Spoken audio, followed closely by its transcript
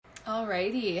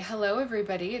Alrighty, hello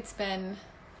everybody. It's been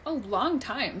a long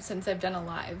time since I've done a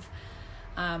live.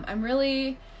 I'm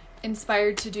really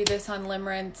inspired to do this on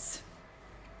Limerence.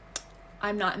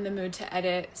 I'm not in the mood to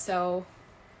edit, so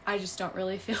I just don't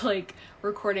really feel like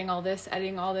recording all this,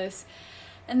 editing all this,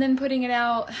 and then putting it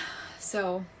out.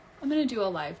 So I'm gonna do a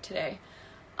live today.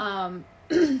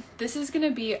 This is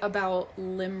gonna be about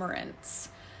limerence.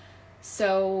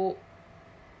 So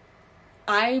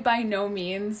I by no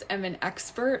means am an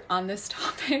expert on this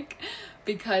topic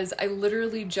because I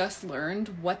literally just learned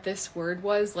what this word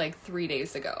was like 3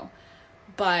 days ago.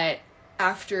 But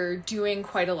after doing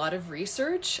quite a lot of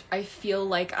research, I feel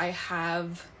like I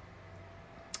have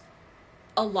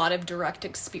a lot of direct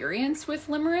experience with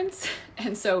limerence.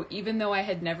 And so even though I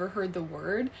had never heard the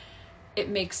word, it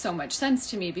makes so much sense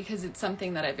to me because it's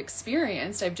something that I've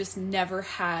experienced. I've just never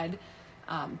had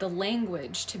the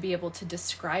language to be able to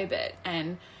describe it.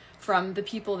 And from the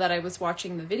people that I was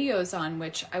watching the videos on,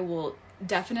 which I will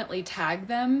definitely tag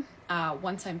them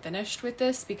once I'm finished with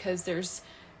this, because there's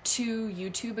 2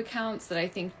 YouTube accounts that I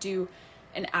think do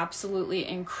an absolutely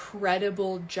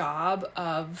incredible job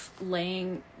of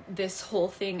laying this whole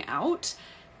thing out.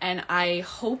 And I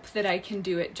hope that I can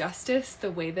do it justice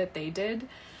the way that they did.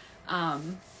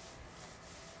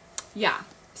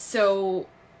 So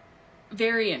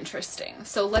very interesting.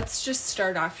 So let's just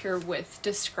start off here with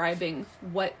describing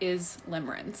what is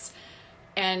limerence.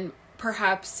 And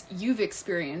perhaps you've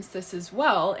experienced this as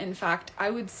well. In fact, I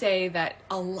would say that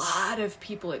a lot of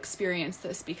people experience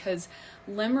this because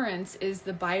limerence is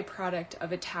the byproduct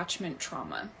of attachment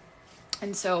trauma.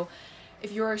 And so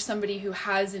if you're somebody who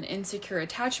has an insecure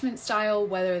attachment style,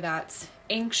 whether that's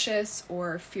anxious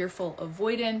or fearful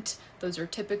avoidant, those are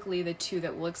typically the 2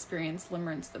 that will experience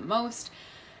limerence the most,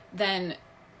 then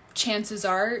chances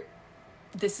are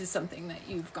this is something that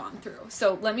you've gone through.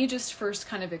 So let me just first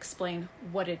kind of explain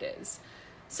what it is.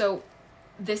 So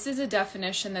this is a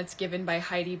definition that's given by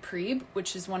Heidi Priebe,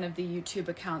 which is one of the YouTube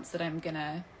accounts that I'm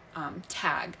gonna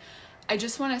tag. I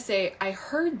just want to say I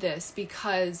heard this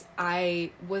because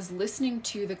I was listening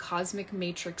to the Cosmic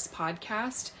Matrix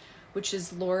podcast, which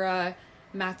is Laura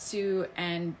Matsu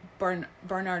and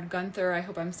Barnard Gunther, I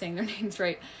hope I'm saying their names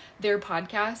right, their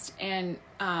podcast. And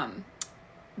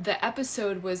the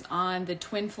episode was on the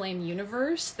Twin Flame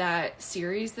Universe, that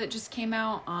series that just came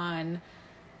out on,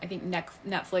 I think,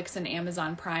 Netflix and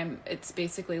Amazon Prime. It's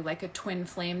basically like a twin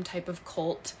flame type of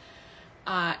cult.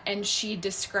 And she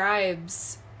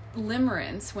describes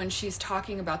limerence when she's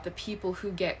talking about the people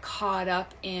who get caught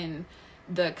up in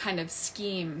the kind of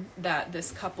scheme that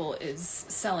this couple is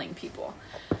selling people.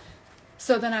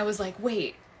 So then I was like,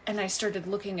 wait, and I started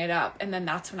looking it up, and then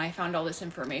that's when I found all this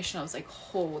information. I was like,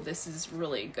 oh, this is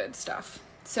really good stuff.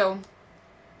 So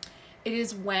it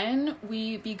is when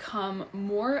we become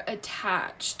more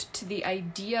attached to the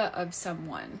idea of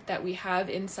someone that we have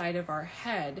inside of our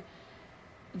head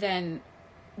than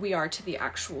we are to the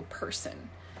actual person.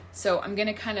 So I'm going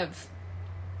to kind of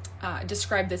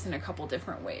describe this in a couple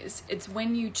different ways. It's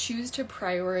when you choose to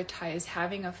prioritize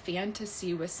having a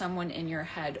fantasy with someone in your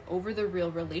head over the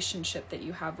real relationship that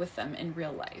you have with them in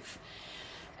real life.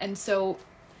 And so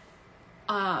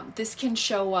this can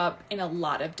show up in a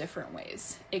lot of different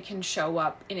ways. It can show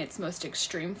up in its most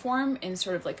extreme form in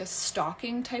sort of like a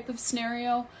stalking type of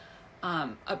scenario,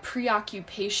 a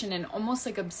preoccupation and almost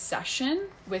like obsession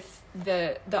with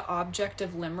the object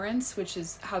of limerence, which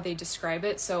is how they describe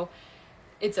it. So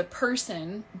it's a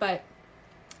person, but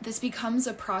this becomes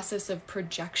a process of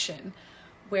projection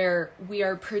where we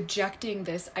are projecting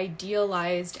this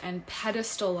idealized and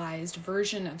pedestalized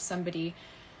version of somebody,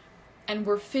 and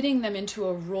we're fitting them into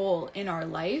a role in our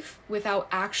life without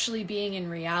actually being in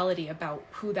reality about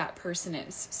who that person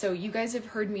is. So you guys have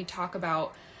heard me talk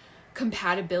about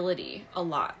compatibility a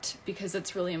lot because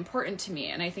it's really important to me.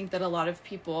 And I think that a lot of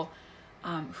people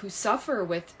who suffer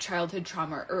with childhood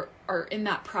trauma or are in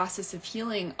that process of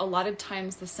healing, a lot of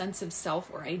times the sense of self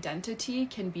or identity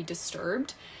can be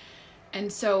disturbed.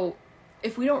 And so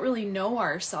if we don't really know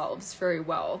ourselves very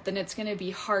well, then it's going to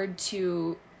be hard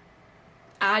to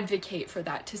advocate for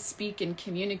that, to speak and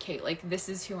communicate like this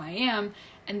is who I am,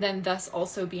 and then thus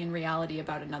also be in reality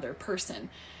about another person.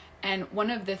 And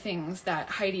one of the things that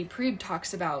Heidi Priebe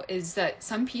talks about is that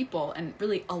some people, and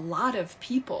really a lot of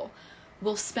people,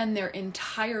 will spend their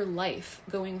entire life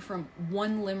going from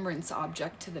one limerence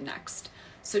object to the next.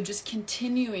 So just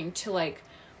continuing to like,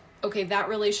 okay, that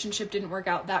relationship didn't work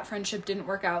out, that friendship didn't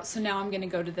work out, so now I'm going to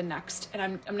go to the next, and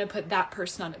I'm going to put that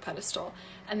person on a pedestal.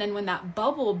 And then when that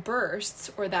bubble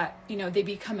bursts, or that, they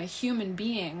become a human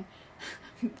being,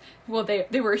 well,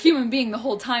 they were a human being the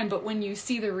whole time, but when you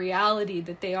see the reality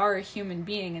that they are a human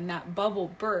being and that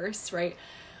bubble bursts, right,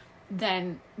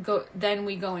 then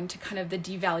we go into kind of the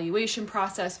devaluation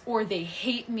process, or they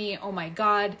hate me, oh my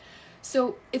God.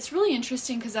 So it's really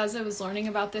interesting because as I was learning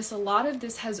about this, a lot of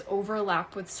this has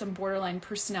overlap with some borderline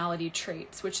personality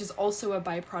traits, which is also a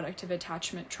byproduct of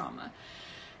attachment trauma.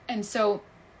 And so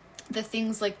the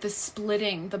things like the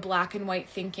splitting, the black and white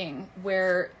thinking,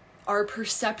 where our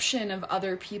perception of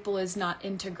other people is not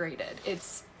integrated.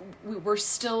 We're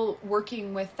still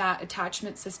working with that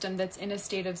attachment system that's in a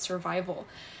state of survival.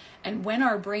 And when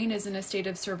our brain is in a state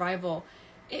of survival,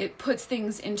 it puts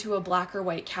things into a black or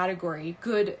white category,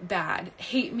 good, bad,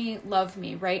 hate me, love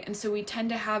me, right? And so we tend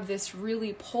to have this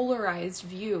really polarized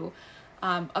view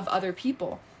of other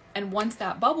people. And once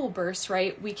that bubble bursts,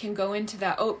 right, we can go into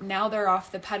that, oh, now they're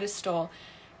off the pedestal.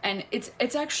 And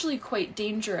it's actually quite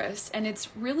dangerous. And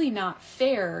it's really not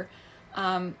fair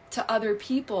to other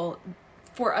people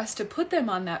for us to put them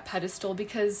on that pedestal,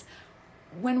 because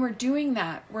when we're doing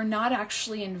that, we're not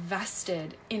actually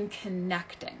invested in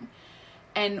connecting.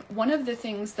 And one of the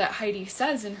things that Heidi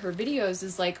says in her videos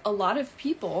is like, a lot of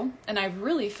people, and I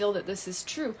really feel that this is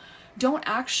true, don't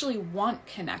actually want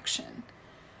connection,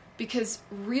 because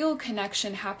real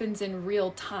connection happens in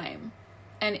real time.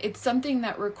 And it's something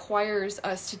that requires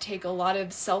us to take a lot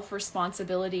of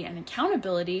self-responsibility and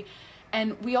accountability.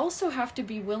 And we also have to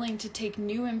be willing to take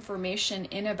new information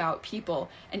in about people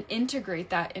and integrate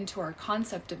that into our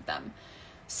concept of them.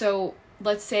 So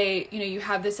let's say, you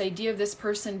have this idea of this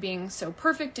person being so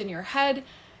perfect in your head,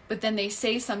 but then they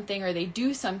say something or they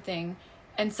do something,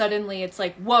 and suddenly it's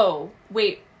like, whoa,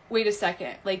 wait a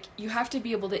second. Like, you have to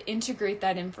be able to integrate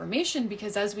that information,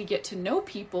 because as we get to know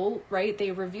people, right,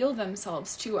 they reveal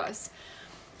themselves to us.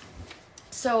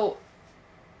 So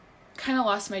kind of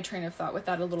lost my train of thought with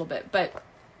that a little bit, but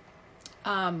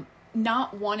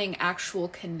not wanting actual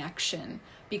connection,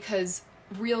 because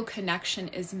real connection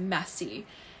is messy,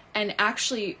 and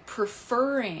actually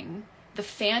preferring the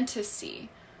fantasy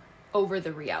over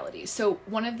the reality. So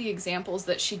one of the examples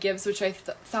that she gives, which I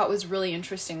thought was really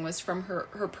interesting, was from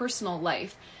her personal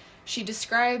life. She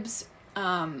describes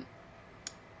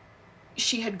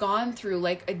she had gone through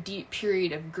like a deep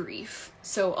period of grief.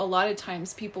 So a lot of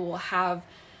times people will have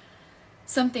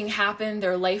something happen,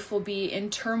 their life will be in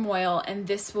turmoil, and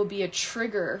this will be a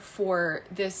trigger for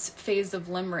this phase of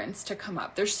limerence to come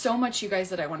up. There's so much, you guys,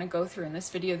 that I want to go through in this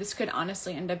video. This could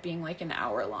honestly end up being like an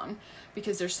hour long,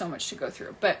 because there's so much to go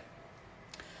through. But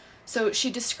so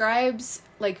she describes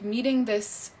like meeting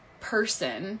this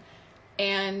person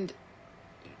and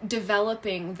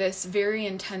developing this very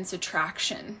intense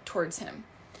attraction towards him.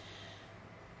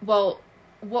 Well,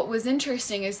 what was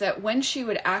interesting is that when she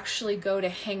would actually go to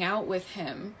hang out with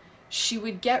him, she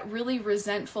would get really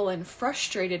resentful and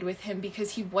frustrated with him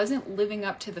because he wasn't living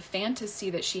up to the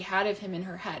fantasy that she had of him in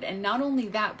her head. And not only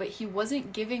that, but he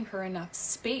wasn't giving her enough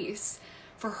space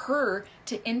for her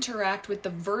to interact with the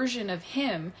version of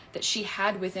him that she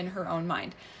had within her own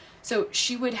mind. So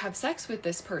she would have sex with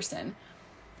this person,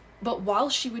 but while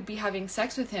she would be having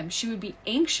sex with him, she would be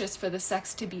anxious for the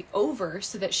sex to be over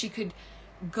so that she could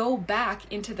go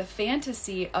back into the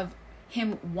fantasy of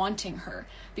him wanting her,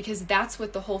 because that's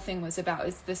what the whole thing was about,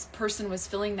 is this person was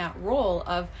filling that role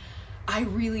of, I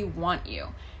really want you.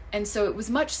 And so it was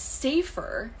much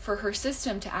safer for her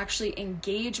system to actually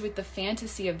engage with the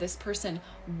fantasy of this person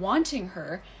wanting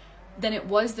her than it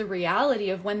was the reality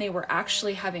of when they were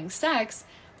actually having sex.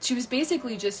 She was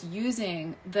basically just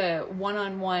using the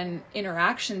one-on-one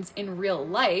interactions in real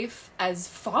life as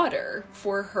fodder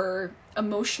for her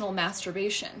emotional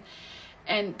masturbation.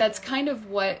 And that's kind of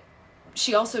what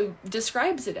she also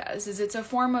describes it as, is it's a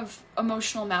form of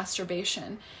emotional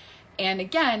masturbation. And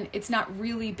again, it's not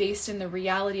really based in the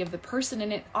reality of the person,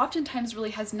 and it oftentimes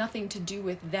really has nothing to do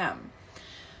with them.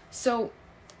 So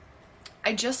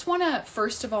I just want to,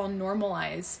 first of all,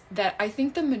 normalize that I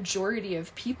think the majority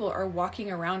of people are walking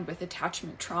around with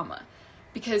attachment trauma,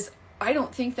 because I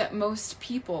don't think that most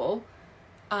people,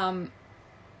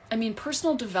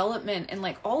 personal development and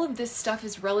like all of this stuff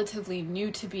is relatively new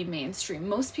to be mainstream.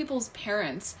 Most people's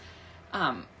parents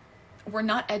were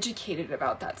not educated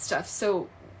about that stuff. So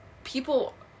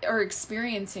people are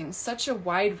experiencing such a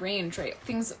wide range, right?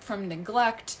 Things from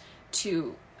neglect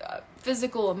to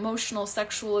physical, emotional,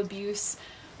 sexual abuse,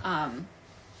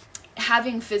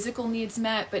 having physical needs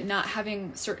met, but not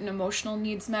having certain emotional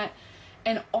needs met.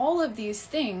 And all of these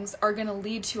things are going to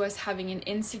lead to us having an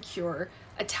insecure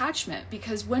attachment,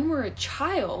 because when we're a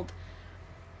child,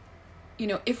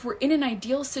 if we're in an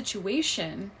ideal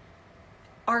situation,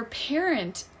 our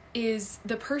parent is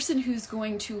the person who's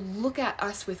going to look at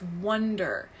us with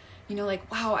wonder. You know,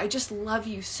 like, wow, I just love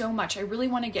you so much. I really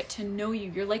want to get to know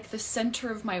you. You're like the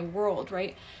center of my world,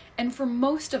 right? And for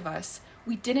most of us,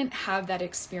 we didn't have that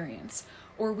experience,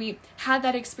 or we had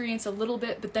that experience a little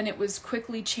bit, but then it was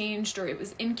quickly changed, or it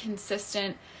was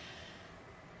inconsistent.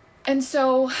 And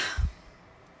so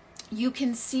you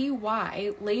can see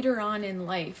why later on in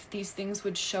life, these things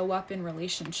would show up in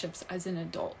relationships as an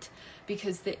adult,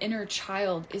 because the inner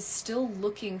child is still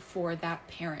looking for that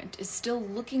parent, is still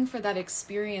looking for that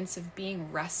experience of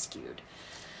being rescued.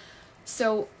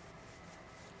 So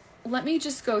let me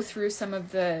just go through some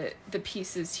of the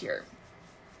pieces here.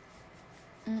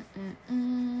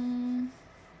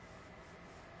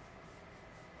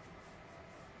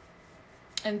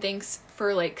 And thanks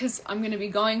for because I'm going to be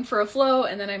going for a flow,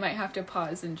 and then I might have to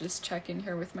pause and just check in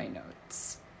here with my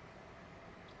notes.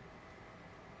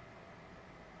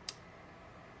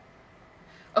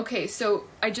 Okay, so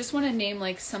I just want to name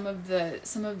some of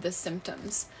the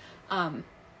symptoms.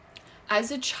 As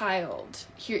a child,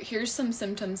 here's some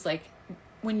symptoms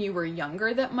when you were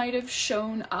younger that might have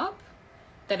shown up,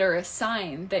 that are a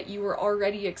sign that you were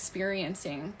already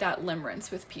experiencing that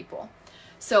limerence with people.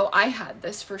 So I had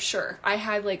this for sure. I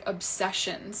had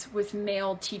obsessions with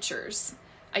male teachers.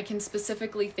 I can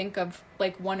specifically think of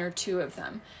one or two of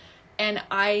them. And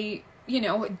I,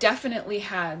 definitely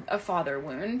had a father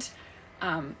wound.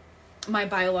 My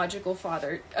biological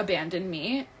father abandoned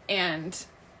me, and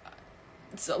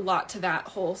it's a lot to that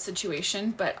whole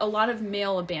situation, but a lot of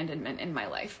male abandonment in my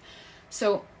life.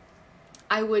 So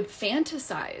I would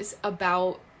fantasize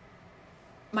about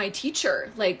my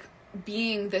teacher,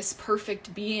 being this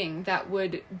perfect being that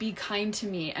would be kind to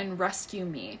me and rescue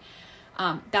me.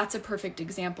 That's a perfect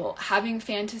example. Having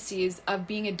fantasies of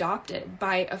being adopted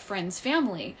by a friend's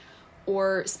family,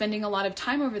 or spending a lot of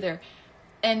time over there.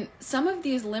 And some of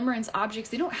these limerence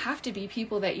objects, they don't have to be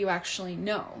people that you actually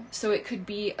know. So it could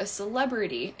be a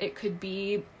celebrity. It could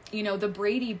be, the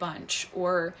Brady Bunch,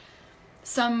 or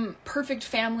some perfect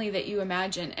family that you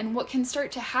imagine. And what can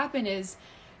start to happen is,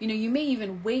 you may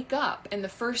even wake up, and the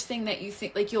first thing that you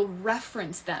think, you'll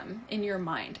reference them in your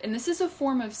mind. And this is a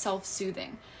form of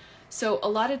self-soothing. So a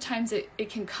lot of times it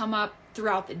can come up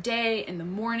throughout the day, in the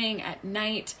morning, at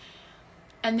night.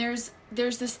 And there's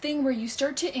this thing where you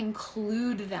start to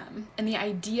include them and the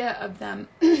idea of them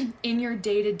in your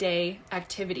day-to-day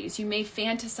activities. You may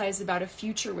fantasize about a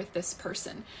future with this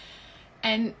person.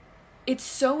 And it's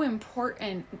so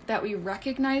important that we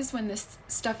recognize when this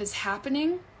stuff is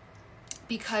happening,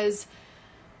 because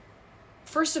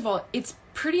first of all, it's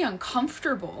pretty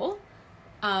uncomfortable.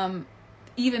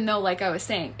 Even though, like I was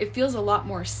saying, it feels a lot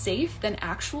more safe than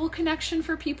actual connection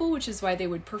for people, which is why they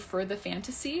would prefer the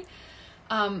fantasy.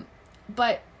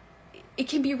 But it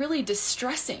can be really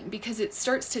distressing, because it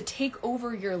starts to take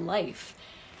over your life,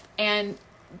 and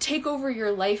take over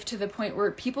your life to the point where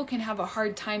people can have a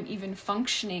hard time even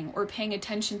functioning or paying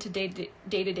attention to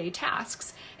day-to-day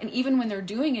tasks. And even when they're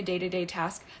doing a day-to-day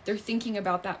task, they're thinking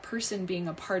about that person being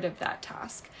a part of that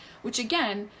task, which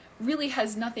again, really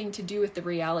has nothing to do with the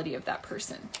reality of that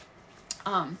person.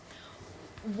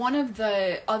 One of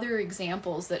the other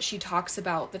examples that she talks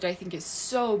about that I think is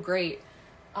so great,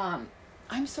 I'm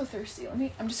so thirsty.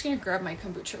 I'm just going to grab my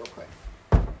kombucha real quick.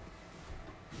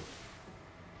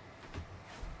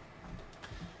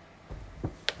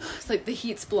 It's the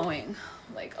heat's blowing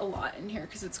a lot in here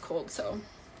because it's cold, so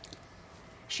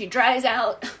she dries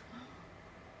out.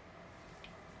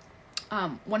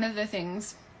 One of the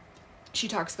things she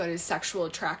talks about is sexual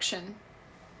attraction,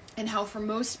 and how for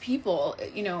most people,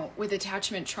 with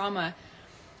attachment trauma,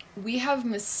 we have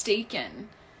mistaken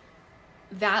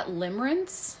that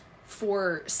limerence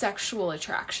for sexual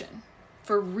attraction,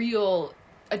 for real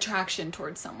attraction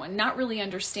towards someone, not really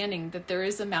understanding that there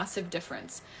is a massive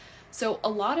difference. So a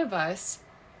lot of us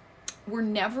were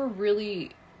never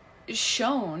really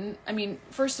shown,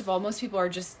 first of all, most people are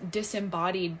just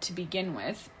disembodied to begin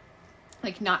with,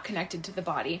 not connected to the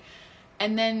body.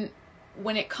 And then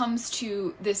when it comes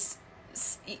to this,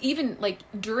 even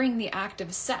during the act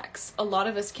of sex, a lot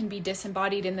of us can be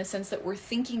disembodied in the sense that we're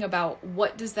thinking about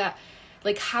what does that,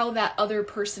 how that other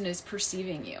person is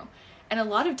perceiving you. And a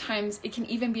lot of times it can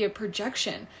even be a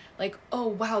projection, oh,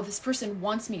 wow, this person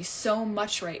wants me so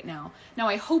much right now. Now,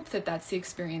 I hope that that's the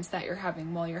experience that you're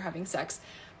having while you're having sex,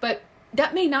 but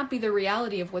that may not be the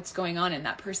reality of what's going on in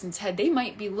that person's head. They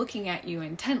might be looking at you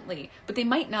intently, but they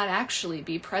might not actually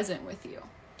be present with you.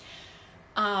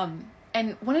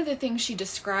 And one of the things she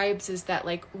describes is that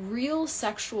real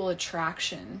sexual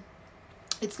attraction,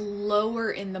 it's lower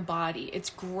in the body,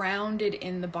 it's grounded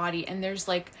in the body, and there's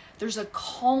a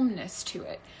calmness to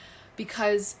it,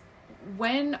 because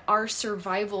when our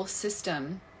survival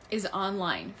system is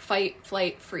online, fight,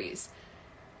 flight, freeze,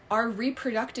 our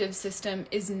reproductive system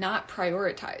is not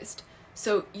prioritized.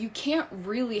 So you can't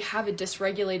really have a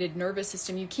dysregulated nervous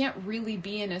system. You can't really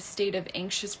be in a state of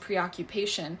anxious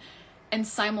preoccupation and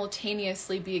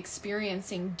simultaneously be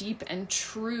experiencing deep and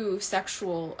true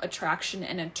sexual attraction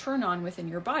and a turn on within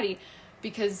your body,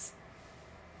 because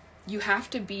you have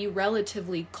to be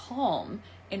relatively calm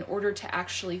in order to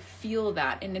actually feel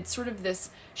that. And it's sort of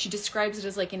this, she describes it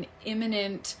as like an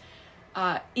imminent,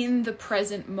 in the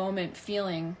present moment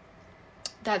feeling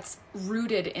that's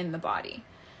rooted in the body.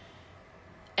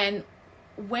 And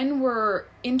when we're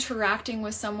interacting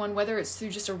with someone, whether it's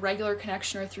through just a regular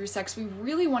connection or through sex, we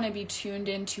really want to be tuned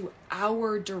into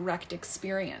our direct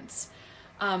experience.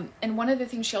 And one of the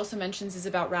things she also mentions is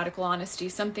about radical honesty,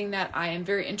 something that I am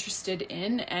very interested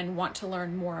in and want to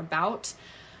learn more about,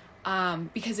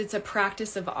 because it's a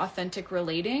practice of authentic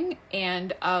relating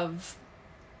and of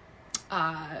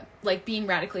like being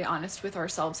radically honest with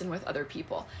ourselves and with other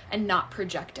people and not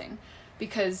projecting.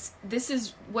 Because this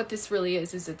is what this really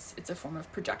is it's a form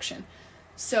of projection.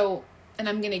 So, and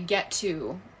I'm going to get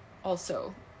to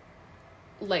also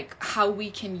like how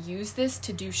we can use this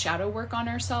to do shadow work on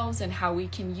ourselves and how we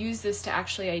can use this to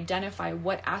actually identify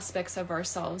what aspects of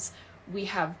ourselves we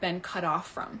have been cut off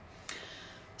from.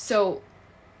 So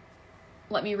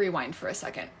let me rewind for a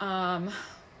second. I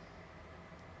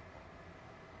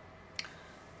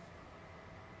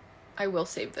will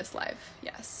save this live.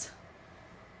 Yes.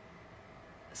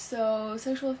 So,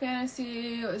 sexual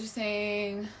fantasy, what was you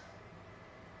saying?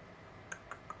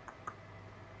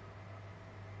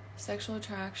 Sexual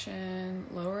attraction,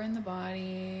 lower in the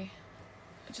body.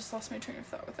 I just lost my train of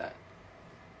thought with that.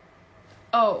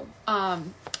 Oh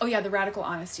yeah, the radical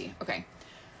honesty. Okay.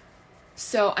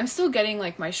 So, I'm still getting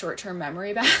like my short-term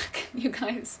memory back, you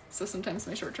guys. So sometimes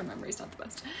my short-term memory is not the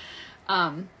best.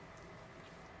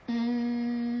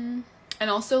 And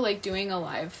also like doing a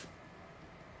live,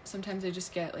 sometimes I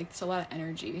just get like, it's a lot of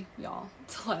energy, y'all.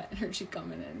 It's a lot of energy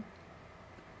coming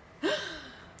in.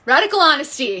 Radical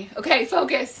honesty. Okay,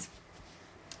 focus.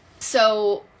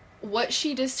 So what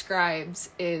she describes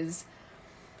is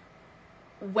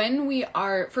when we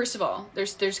are, first of all,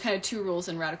 there's kind of two rules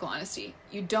in radical honesty.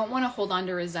 You don't want to hold on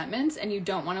to resentments and you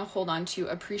don't want to hold on to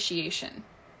appreciation.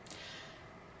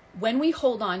 When we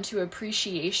hold on to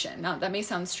appreciation, now that may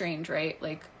sound strange, right?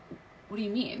 Like, what do you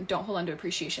mean? Don't hold on to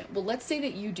appreciation. Well, let's say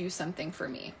that you do something for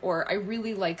me, or I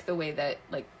really like the way that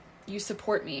like you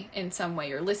support me in some way.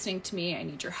 You're listening to me. I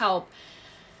need your help.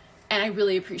 And I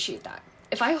really appreciate that.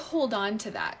 If I hold on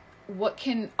to that, what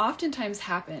can oftentimes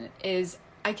happen is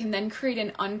I can then create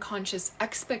an unconscious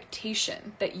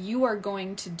expectation that you are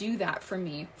going to do that for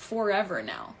me forever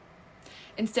now,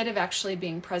 instead of actually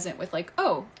being present with like,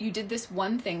 oh, you did this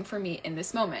one thing for me in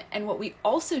this moment. And what we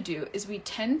also do is we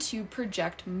tend to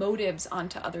project motives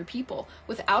onto other people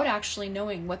without actually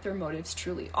knowing what their motives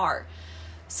truly are.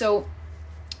 So,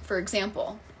 for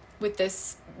example, with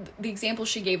this, the example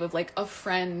she gave of like a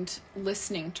friend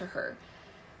listening to her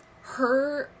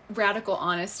radical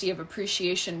honesty of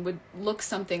appreciation would look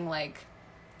something like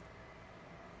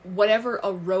whatever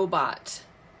a robot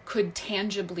could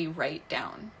tangibly write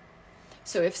down.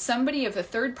 So if a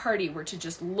third party were to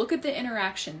just look at the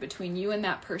interaction between you and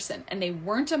that person and they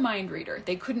weren't a mind reader,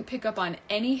 they couldn't pick up on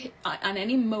any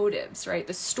motives, right?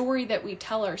 The story that we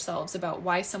tell ourselves about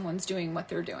why someone's doing what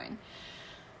they're doing.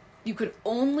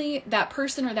 That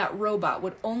person or that robot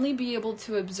would only be able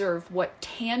to observe what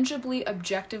tangibly,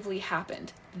 objectively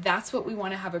happened. That's what we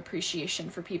want to have appreciation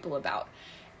for people about.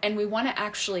 And we want to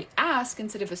actually ask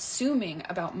instead of assuming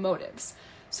about motives.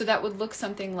 So that would look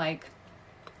something like,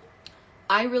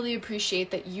 I really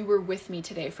appreciate that you were with me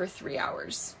today for 3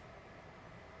 hours.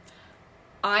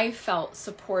 I felt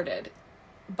supported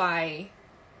by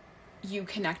you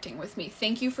connecting with me.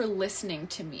 Thank you for listening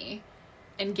to me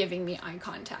and giving me eye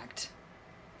contact.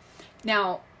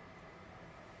 Now,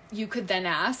 you could then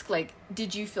ask, like,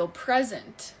 did you feel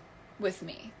present with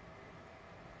me?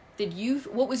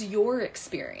 What was your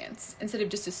experience? Instead of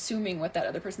just assuming what that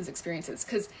other person's experience is.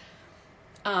 Because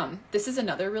this is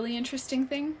another really interesting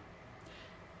thing.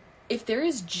 If there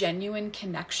is genuine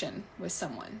connection with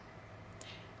someone,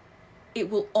 it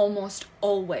will almost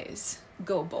always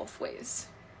go both ways.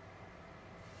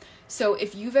 So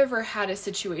if you've ever had a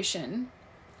situation,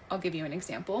 I'll give you an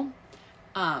example.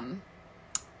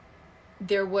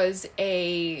 There was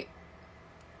a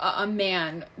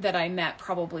man that I met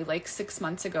probably like 6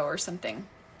 months ago or something.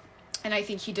 And I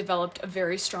think he developed a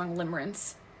very strong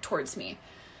limerence towards me.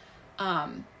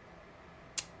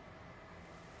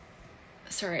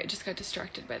 Sorry, I just got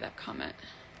distracted by that comment.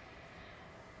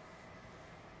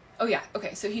 Oh yeah,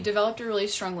 okay. So he developed a really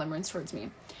strong limerence towards me.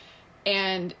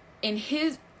 And in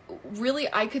his, really,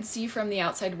 I could see from the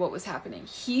outside what was happening.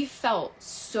 He felt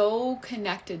so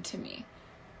connected to me,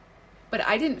 but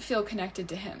I didn't feel connected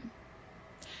to him.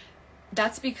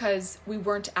 That's because we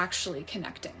weren't actually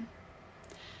connecting.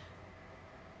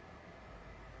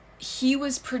 He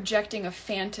was projecting a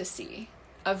fantasy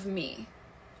of me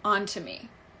onto me,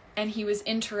 and he was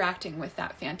interacting with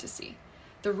that fantasy.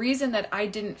 The reason that I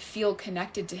didn't feel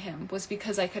connected to him was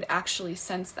because I could actually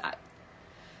sense that.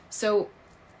 So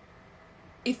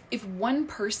if one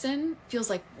person feels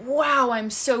like, wow, I'm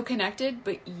so connected,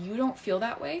 but you don't feel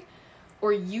that way,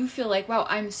 or you feel like, wow,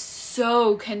 I'm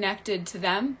so connected to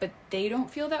them, but they don't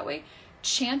feel that way,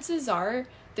 chances are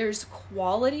there's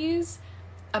qualities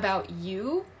about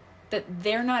you that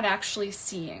they're not actually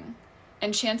seeing.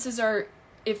 And chances are,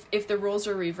 if the roles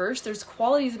are reversed, there's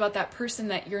qualities about that person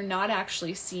that you're not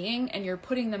actually seeing, and you're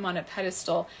putting them on a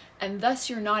pedestal, and thus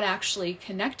you're not actually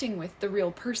connecting with the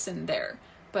real person there,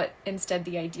 but instead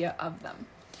the idea of them.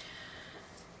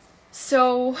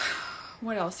 So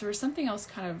what else? There was something else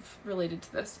kind of related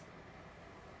to this.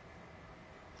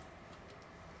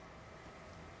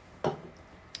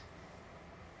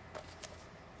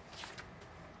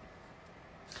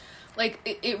 Like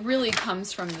it really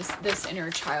comes from this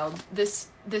inner child, this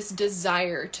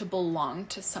desire to belong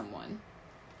to someone.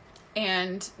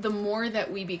 And the more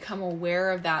that we become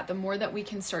aware of that, the more that we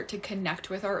can start to connect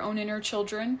with our own inner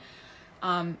children,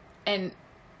 and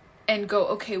go,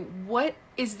 okay, what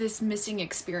is this missing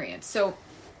experience? So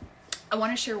I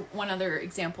want to share one other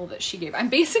example that she gave. I'm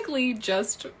basically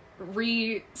just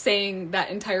re-saying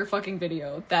that entire fucking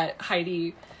video that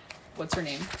Heidi, what's her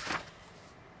name?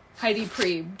 Heidi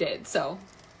Pre did. So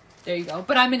there you go.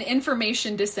 But I'm an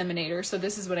information disseminator. So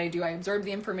this is what I do. I absorb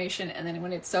the information, and then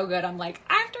when it's so good, I'm like,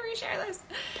 I have to reshare this.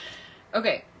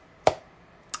 Okay.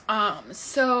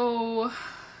 So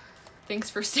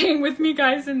thanks for staying with me,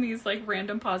 guys, in these like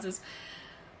random pauses.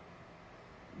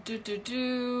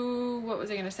 What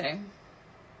was I going to say?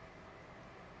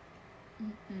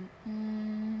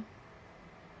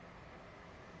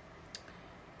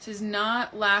 This is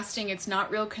not lasting, it's not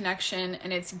real connection,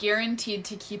 and it's guaranteed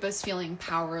to keep us feeling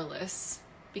powerless,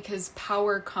 because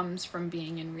power comes from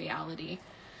being in reality.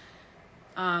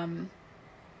 Oh,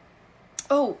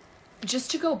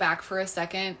 just to go back for a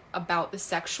second about the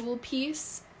sexual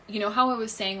piece, you know how I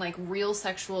was saying like real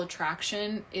sexual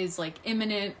attraction is like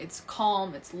imminent, it's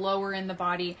calm, it's lower in the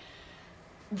body.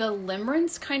 The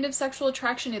limerence kind of sexual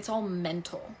attraction, it's all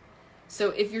mental.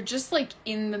 So if you're just like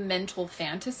in the mental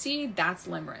fantasy, that's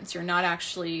limerence. You're not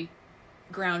actually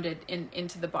grounded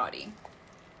into the body.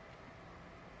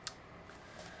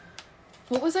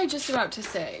 What was I just about to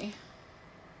say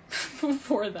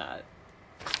before that?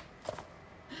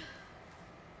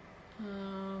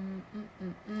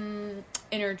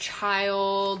 Inner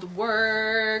child,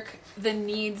 work, the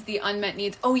needs, the unmet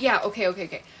needs. Oh yeah,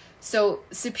 okay. So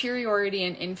superiority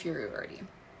and inferiority.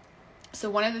 So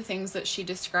one of the things that she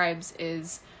describes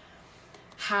is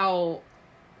how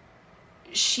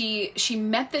she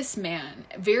met this man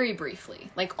very briefly,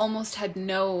 like almost had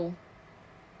no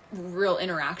real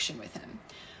interaction with him.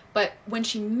 But when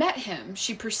she met him,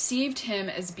 she perceived him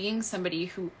as being somebody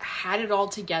who had it all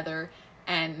together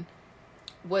and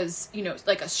was, you know,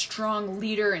 like a strong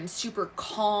leader and super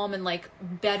calm and like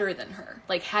better than her,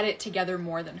 like had it together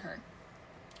more than her.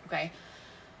 Okay.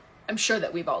 I'm sure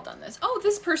that we've all done this. Oh,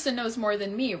 this person knows more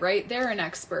than me, right? They're an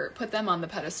expert. Put them on the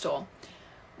pedestal.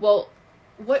 Well,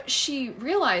 what she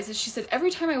realized is she said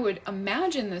every time I would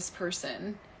imagine this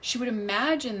person, she would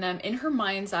imagine them in her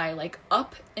mind's eye, like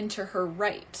up and to her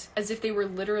right, as if they were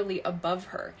literally above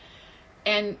her.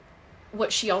 And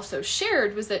what she also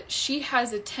shared was that she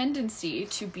has a tendency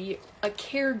to be a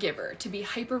caregiver, to be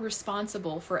hyper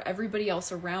responsible for everybody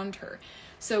else around her.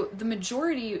 So the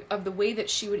majority of the way that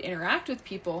she would interact with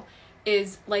people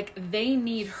is like they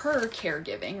need her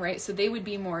caregiving, right? So they would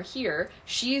be more here.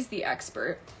 She's the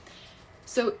expert.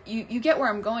 So you get where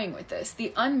I'm going with this.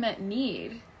 The unmet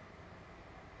need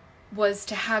was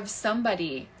to have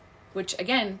somebody, which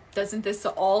again, doesn't this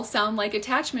all sound like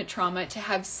attachment trauma, to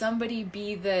have somebody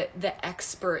be the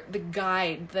expert, the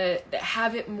guide, the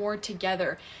have it more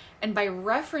together. And by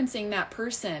referencing that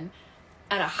person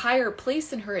at a higher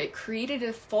place in her, it created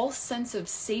a false sense of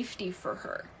safety for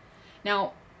her.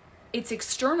 Now, it's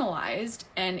externalized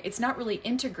and it's not really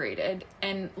integrated,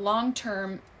 and long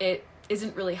term it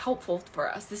isn't really helpful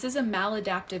for us. This is a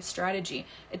maladaptive strategy.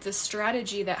 It's a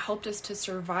strategy that helped us to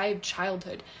survive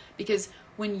childhood, because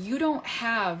when you don't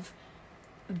have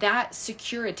that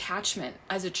secure attachment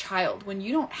as a child, when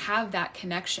you don't have that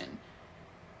connection,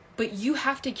 but you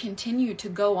have to continue to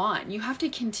go on. You have to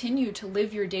continue to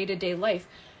live your day-to-day life.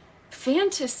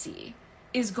 Fantasy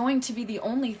is going to be the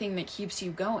only thing that keeps you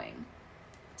going.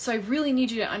 So I really need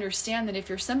you to understand that if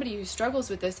you're somebody who struggles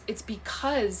with this, it's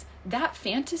because that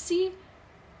fantasy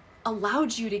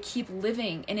allowed you to keep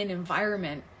living in an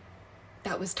environment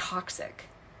that was toxic.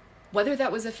 Whether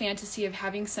that was a fantasy of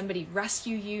having somebody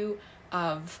rescue you,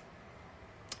 of,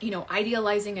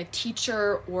 idealizing a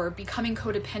teacher, or becoming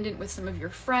codependent with some of your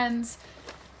friends,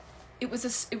 it was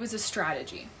a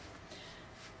strategy.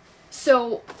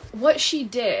 So what she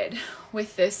did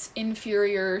with this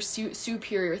inferior,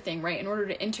 superior thing, right, in order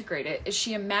to integrate it, is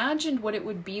she imagined what it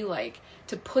would be like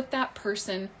to put that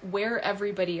person where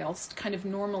everybody else kind of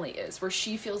normally is, where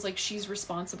she feels like she's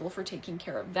responsible for taking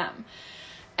care of them.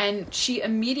 And she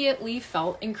immediately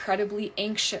felt incredibly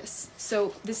anxious.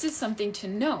 So this is something to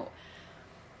know.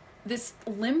 This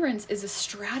limerence is a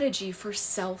strategy for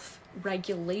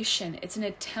self-regulation. It's an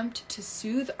attempt to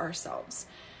soothe ourselves.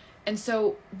 And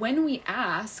so when we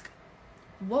ask,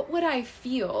 what would I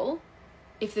feel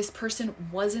if this person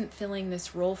wasn't filling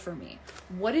this role for me?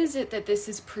 What is it that this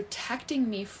is protecting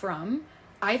me from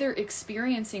either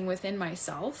experiencing within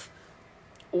myself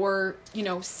or,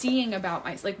 seeing about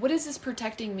myself? Like, what is this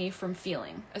protecting me from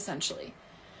feeling, essentially?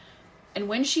 And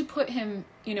when she put him,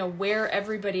 where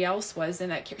everybody else was in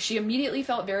that, she immediately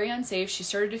felt very unsafe. She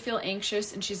started to feel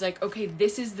anxious, and she's like, okay,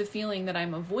 this is the feeling that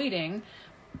I'm avoiding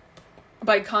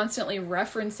by constantly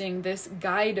referencing this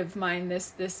guide of mine,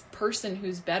 this person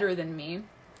who's better than me,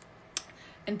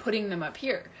 and putting them up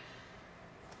here.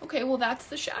 Okay, well, that's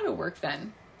the shadow work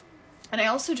then. And I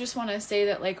also just want to say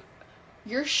that, like,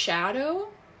 your shadow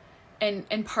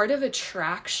and part of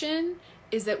attraction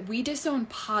is that we disown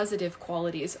positive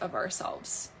qualities of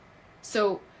ourselves.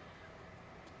 So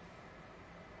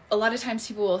a lot of times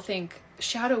people will think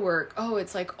shadow work, oh,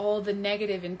 it's like all the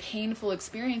negative and painful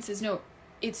experiences. No,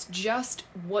 it's just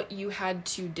what you had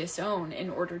to disown in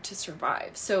order to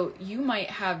survive. So you might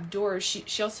have doors.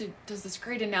 She also does this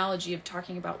great analogy of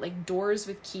talking about like doors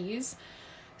with keys.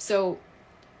 So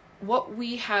what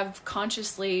we have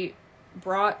consciously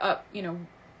brought up,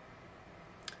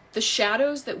 the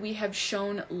shadows that we have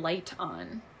shown light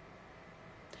on,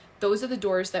 those are the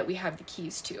doors that we have the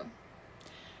keys to.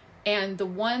 And the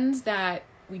ones that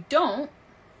we don't,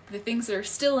 the things that are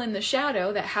still in the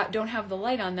shadow that don't have the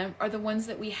light on them, are the ones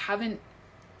that we haven't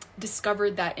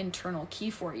discovered that internal key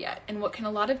for yet. And what can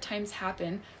a lot of times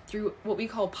happen through what we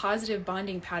call positive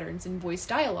bonding patterns in voice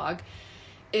dialogue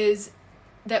is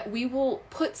that we will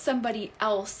put somebody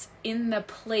else in the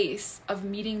place of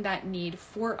meeting that need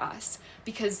for us,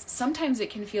 because sometimes it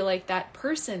can feel like that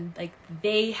person, like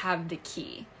they have the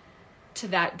key to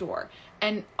that door.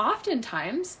 And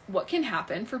oftentimes what can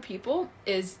happen for people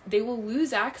is they will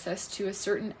lose access to a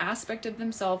certain aspect of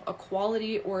themselves, a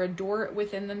quality or a door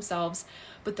within themselves,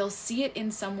 but they'll see it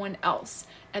in someone else,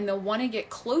 and they'll want to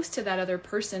get close to that other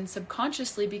person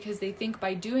subconsciously because they think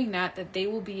by doing that they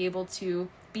will be able to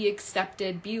be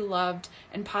accepted, be loved,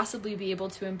 and possibly be able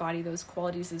to embody those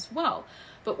qualities as well.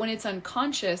 But when it's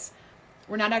unconscious,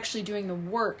 we're not actually doing the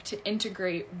work to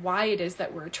integrate why it is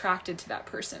that we're attracted to that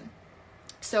person.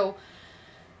 So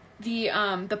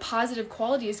the positive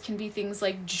qualities can be things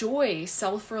like joy,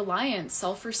 self-reliance,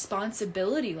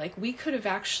 self-responsibility. Like we could have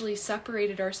actually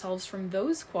separated ourselves from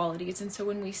those qualities. And so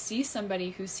when we see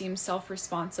somebody who seems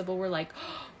self-responsible, we're like,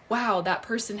 oh, wow, that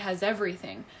person has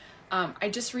everything. I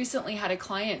just recently had a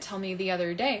client tell me the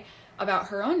other day about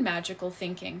her own magical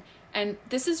thinking. And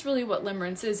this is really what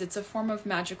limerence is. It's a form of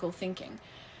magical thinking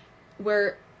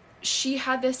where she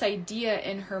had this idea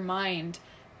in her mind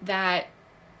that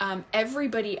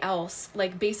everybody else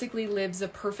like basically lives a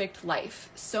perfect life.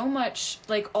 So much,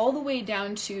 like all the way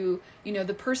down to,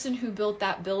 the person who built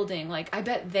that building, like I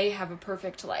bet they have a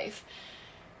perfect life.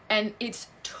 And it's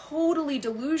totally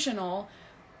delusional,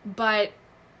 but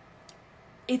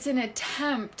it's an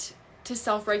attempt to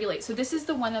self-regulate. So this is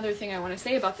the one other thing I want to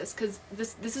say about this, because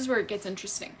this is where it gets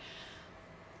interesting.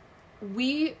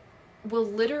 We will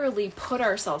literally put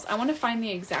ourselves, I want to find the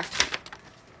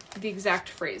exact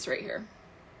phrase right here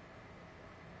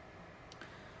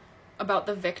about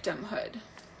the victimhood.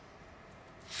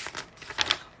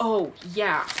 Oh,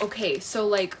 yeah. Okay. So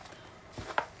like,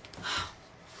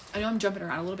 I know I'm jumping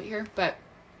around a little bit here, but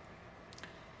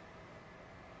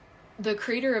the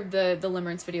creator of the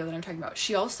Limerence video that I'm talking about,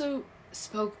 she also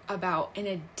spoke about an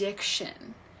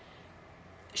addiction.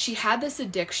 She had this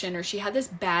addiction, or she had this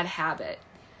bad habit,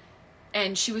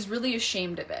 and she was really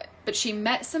ashamed of it. But she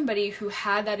met somebody who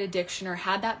had that addiction or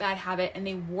had that bad habit, and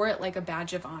they wore it like a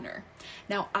badge of honor.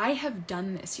 Now, I have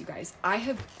done this, you guys. I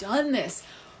have done this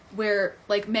where,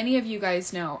 like many of you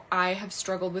guys know, I have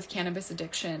struggled with cannabis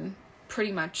addiction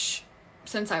pretty much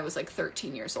since I was like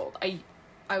 13 years old.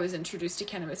 I was introduced to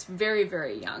cannabis very,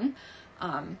 very young.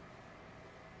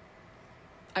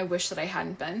 I wish that I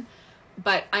hadn't been,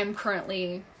 but I'm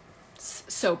currently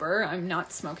sober. I'm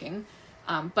not smoking,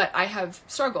 but I have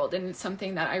struggled, and it's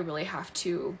something that I really have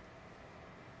to,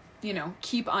 you know,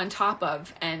 keep on top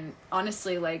of. And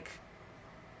honestly, like,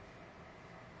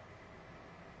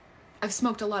 I've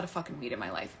smoked a lot of fucking weed in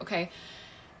my life, okay?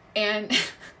 And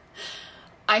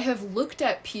I have looked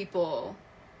at people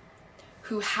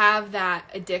who have that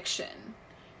addiction,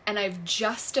 and I've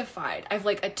justified, I've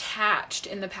like attached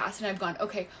in the past, and I've gone,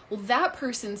 okay, well, that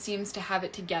person seems to have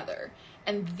it together,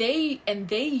 and they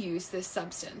use this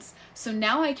substance. So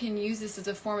now I can use this as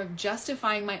a form of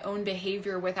justifying my own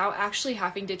behavior without actually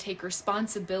having to take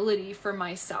responsibility for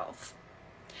myself.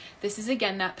 This is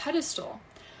again that pedestal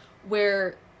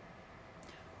where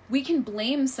we can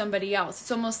blame somebody else.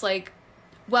 It's almost like,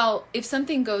 well, if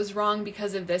something goes wrong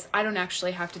because of this, I don't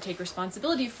actually have to take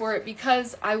responsibility for it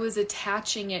because I was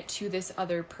attaching it to this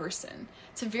other person.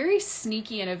 It's a very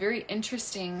sneaky and a very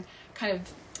interesting kind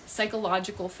of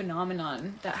psychological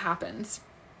phenomenon that happens.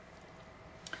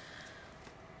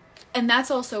 And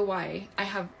that's also why I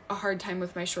have a hard time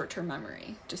with my short-term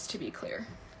memory, just to be clear.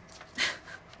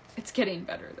 It's getting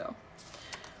better though.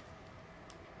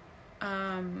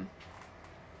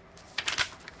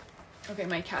 Okay,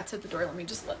 my cat's at the door. Let me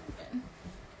just let him in.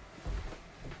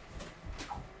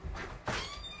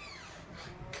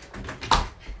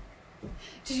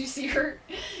 Did you see her?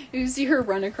 Did you see her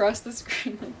run across the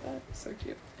screen like that? So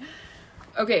cute.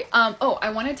 Okay,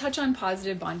 I want to touch on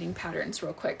positive bonding patterns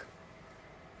real quick,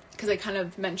 because I kind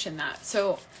of mentioned that.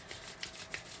 So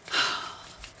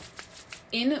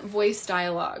in voice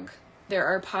dialogue, there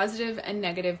are positive and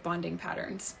negative bonding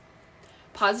patterns.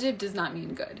 Positive does not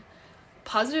mean good.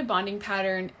 Positive bonding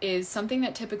pattern is something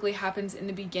that typically happens in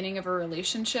the beginning of a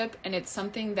relationship, and it's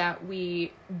something that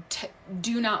we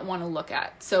do not want to look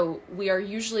at. So we are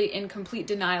usually in complete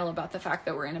denial about the fact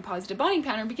that we're in a positive bonding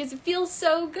pattern because it feels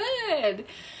so good.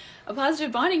 A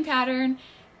positive bonding pattern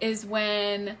is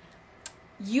when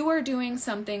you are doing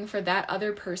something for that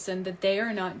other person that they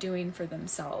are not doing for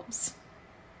themselves,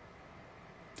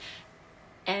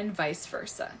 and vice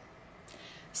versa.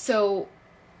 So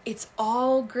it's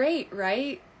all great,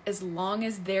 right? As long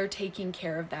as they're taking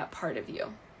care of that part of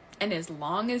you. And as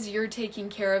long as you're taking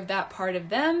care of that part of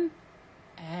them,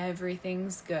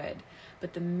 everything's good.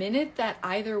 But the minute that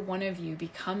either one of you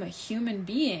become a human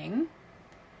being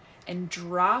and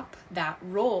drop that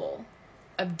role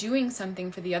of doing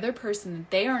something for the other person that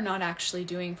they are not actually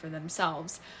doing for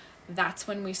themselves, that's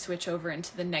when we switch over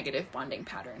into the negative bonding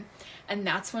pattern. And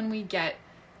that's when we get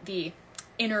the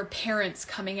inner parents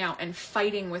coming out and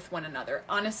fighting with one another.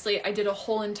 Honestly, I did a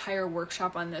whole entire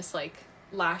workshop on this like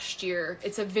last year.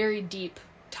 It's a very deep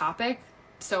topic,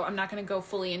 so I'm not going to go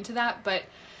fully into that, but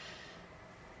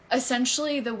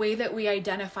essentially the way that we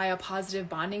identify a positive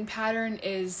bonding pattern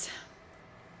is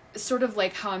sort of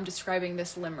like how I'm describing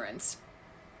this limerence.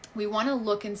 We want to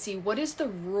look and see, what is the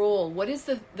role, what is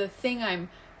the thing I'm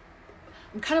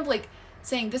kind of like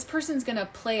saying, this person's going to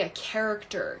play a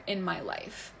character in my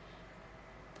life.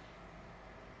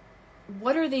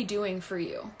 What are they doing for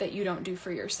you that you don't do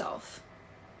for yourself?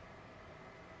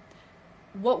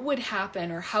 What would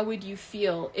happen, or how would you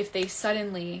feel if they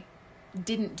suddenly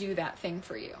didn't do that thing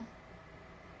for you?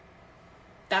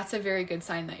 That's a very good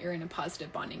sign that you're in a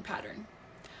positive bonding pattern.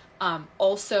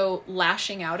 Also,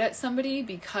 lashing out at somebody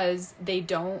because they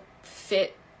don't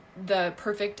fit the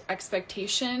perfect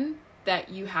expectation that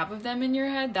you have of them in your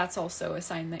head, that's also a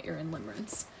sign that you're in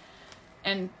limerence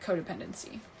and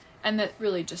codependency. And that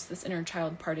really just this inner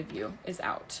child part of you is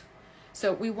out.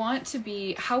 So we want to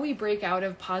be, how we break out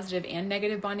of positive and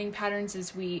negative bonding patterns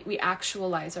is we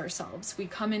actualize ourselves. We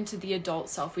come into the adult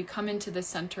self. We come into the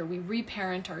center. We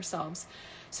reparent ourselves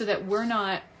so that we're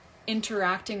not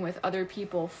interacting with other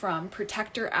people from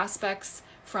protector aspects,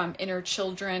 from inner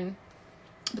children,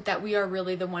 but that we are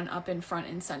really the one up in front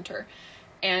and center.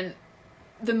 And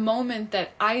the moment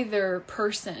that either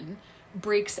person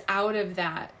breaks out of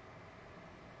that,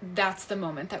 that's the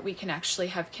moment that we can actually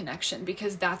have connection,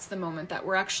 because that's the moment that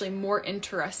we're actually more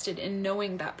interested in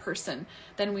knowing that person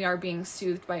than we are being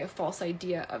soothed by a false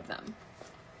idea of them.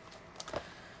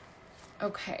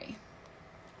 Okay.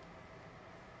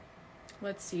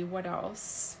 Let's see, what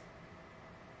else?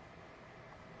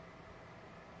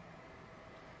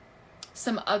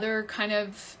 Some other kind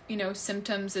of,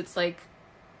 symptoms. It's like,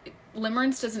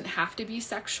 limerence doesn't have to be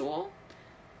sexual,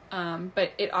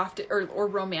 but it often, or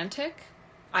romantic.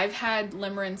 I've had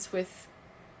limerence with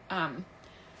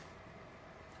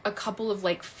a couple of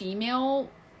like female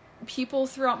people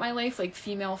throughout my life, like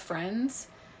female friends.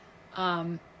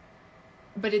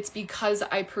 But it's because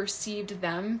I perceived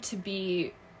them to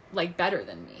be like better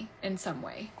than me in some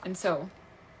way. And so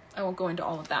I won't go into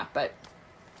all of that, but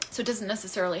so it doesn't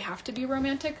necessarily have to be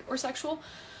romantic or sexual.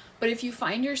 But if you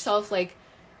find yourself like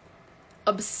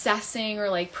obsessing or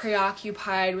like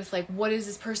preoccupied with like, what is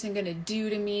this person going to do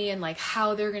to me, and like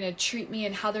how they're going to treat me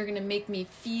and how they're going to make me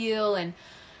feel, and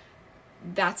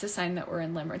that's a sign that we're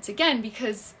in limerence again,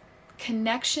 because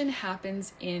connection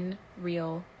happens in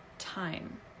real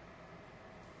time.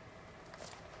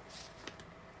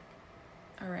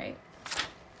 All right,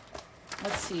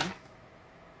 let's see.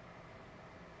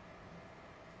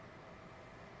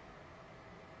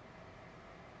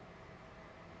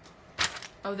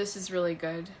 Oh, this is really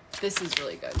good. This is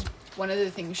really good. One of the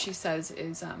things she says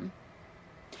is,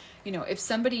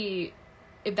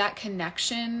 if that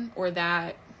connection or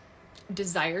that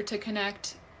desire to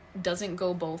connect doesn't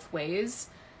go both ways,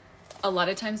 a lot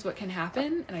of times what can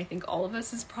happen, and I think all of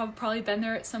us has probably been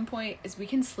there at some point, is we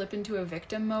can slip into a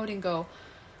victim mode and go,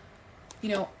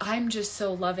 I'm just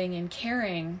so loving and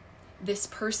caring. This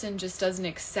person just doesn't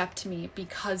accept me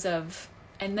because of,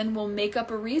 and then we'll make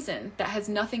up a reason that has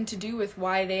nothing to do with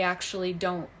why they actually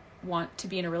don't want to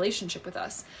be in a relationship with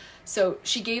us. So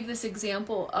she gave this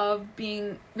example of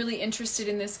being really interested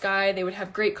in this guy. They would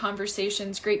have great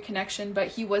conversations, great connection, but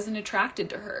he wasn't attracted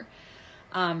to her.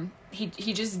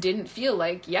 He just didn't feel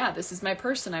like, yeah, this is my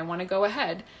person, I want to go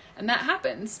ahead. And that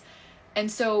happens. And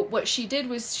so what she did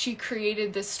was she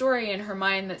created this story in her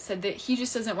mind that said that he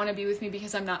just doesn't want to be with me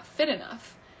because I'm not fit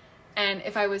enough. And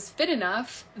if I was fit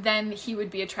enough, then he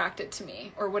would be attracted to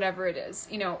me, or whatever it is,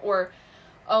 or,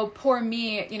 oh, poor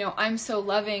me, I'm so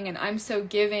loving and I'm so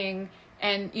giving,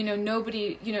 and,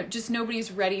 nobody, just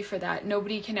nobody's ready for that.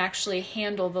 Nobody can actually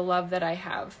handle the love that I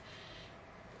have.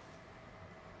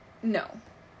 No,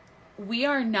 we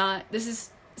are not. This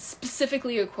is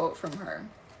specifically a quote from her.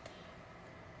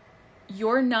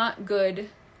 You're not good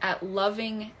at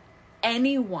loving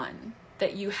anyone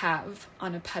that you have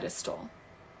on a pedestal.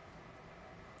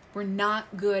 We're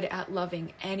not good at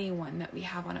loving anyone that we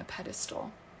have on a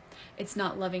pedestal. It's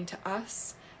not loving to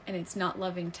us, and it's not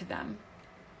loving to them.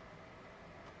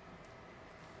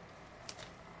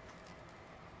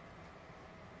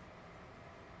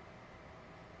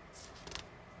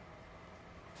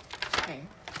 Okay.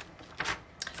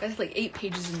 I have like 8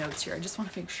 pages of notes here. I just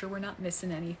want to make sure we're not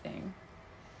missing anything.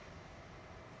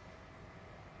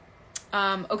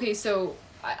 Okay, so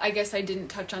I guess I didn't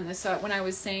touch on this. So when I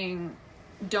was saying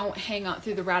don't hang on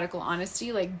through the radical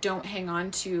honesty, like don't hang on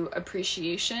to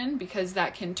appreciation, because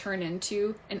that can turn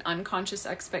into an unconscious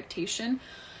expectation.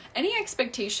 Any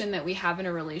expectation that we have in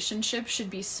a relationship should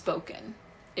be spoken.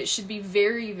 It should be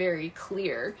very, very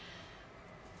clear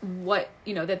what,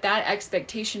 that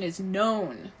expectation is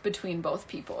known between both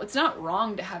people. It's not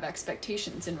wrong to have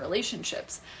expectations in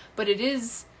relationships, but it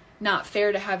is not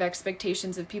fair to have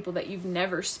expectations of people that you've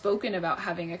never spoken about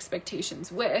having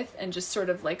expectations with, and just sort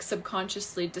of like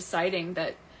subconsciously deciding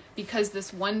that because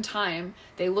this one time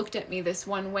they looked at me this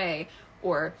one way,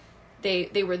 or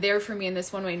they were there for me in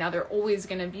this one way, now they're always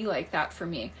going to be like that for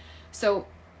me. So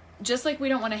just like we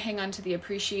don't want to hang on to the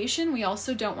appreciation, we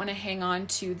also don't want to hang on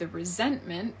to the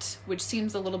resentment, which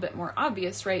seems a little bit more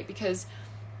obvious, right? Because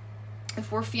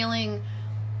if we're feeling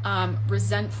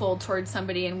resentful towards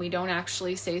somebody and we don't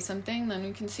actually say something, then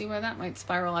we can see why that might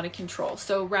spiral out of control.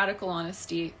 So radical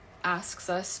honesty asks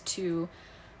us to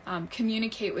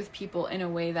communicate with people in a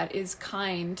way that is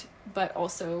kind but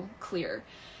also clear.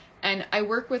 And I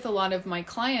work with a lot of my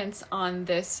clients on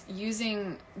this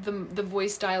using the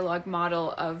voice dialogue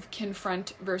model of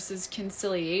confront versus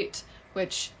conciliate,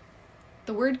 which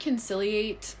the word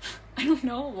conciliate, I don't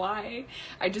know why,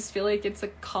 I just feel like it's a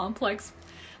complex,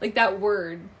 like that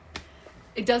word,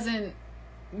 it doesn't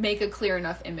make a clear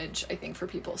enough image, I think, for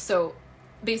people. So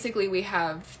basically we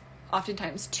have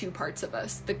oftentimes 2 parts of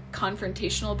us: the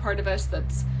confrontational part of us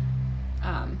that's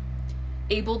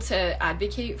able to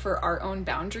advocate for our own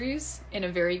boundaries in a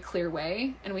very clear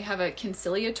way, and we have a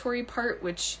conciliatory part,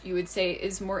 which you would say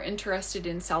is more interested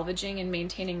in salvaging and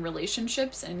maintaining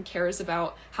relationships and cares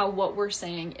about how what we're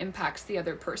saying impacts the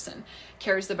other person,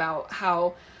 cares about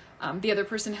how the other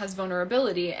person has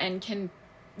vulnerability, and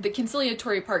the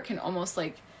conciliatory part can almost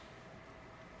like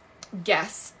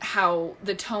guess how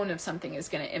the tone of something is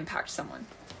going to impact someone.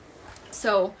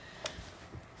 So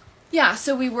yeah,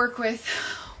 so we work with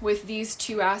these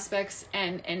 2 aspects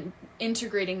and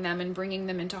integrating them and bringing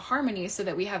them into harmony so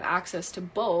that we have access to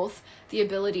both, the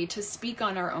ability to speak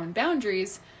on our own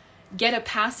boundaries, get a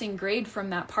passing grade from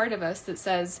that part of us that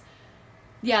says,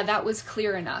 yeah, that was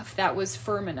clear enough. That was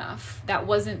firm enough. That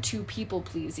wasn't too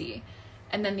people-pleasy.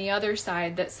 And then the other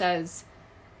side that says,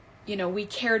 you know, we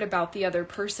cared about the other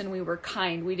person. We were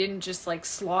kind. We didn't just like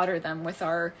slaughter them with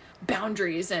our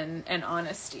boundaries and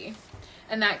honesty.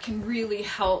 And that can really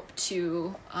help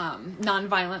to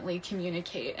non-violently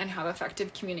communicate and have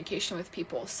effective communication with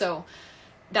people. So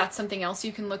that's something else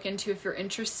you can look into if you're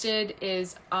interested,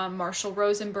 is Marshall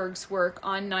Rosenberg's work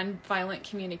on nonviolent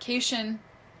communication.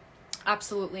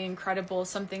 Absolutely incredible.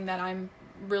 Something that I'm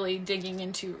really digging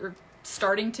into, or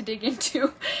starting to dig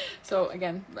into. So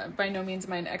again, by no means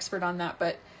am I an expert on that,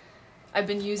 but I've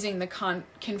been using the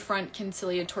confront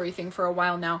conciliatory thing for a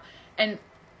while now. And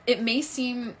it may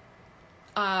seem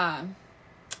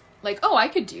like, oh, I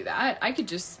could do that. I could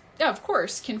just, yeah, of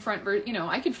course, confront, you know,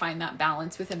 I could find that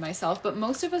balance within myself. But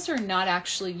most of us are not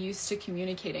actually used to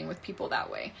communicating with people that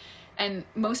way. And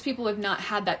most people have not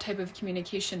had that type of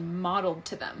communication modeled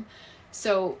to them.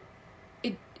 So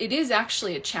it is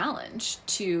actually a challenge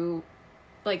to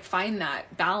like find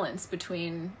that balance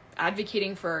between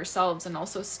advocating for ourselves and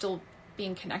also still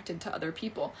being connected to other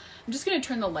people. I'm just going to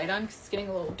turn the light on because it's getting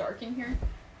a little dark in here.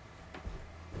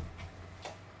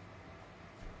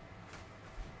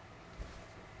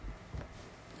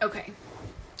 Okay.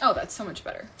 Oh, that's so much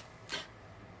better.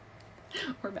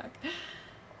 We're back.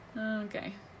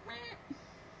 Okay.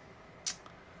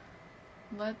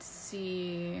 Let's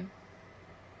see.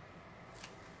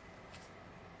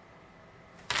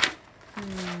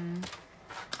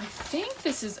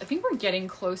 I think we're getting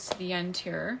close to the end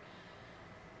here.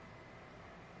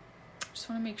 Just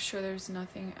want to make sure there's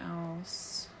nothing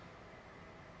else.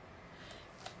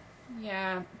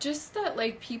 Yeah, just that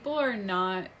like people are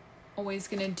not always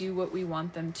going to do what we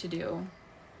want them to do.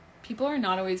 People are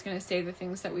not always going to say the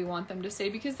things that we want them to say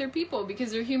because they're people,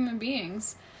 because they're human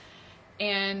beings.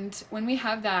 And when we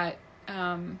have that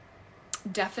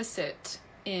deficit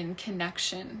in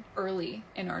connection early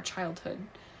in our childhood,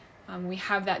 we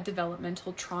have that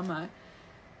developmental trauma,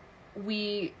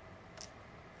 we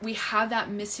have that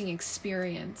missing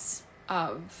experience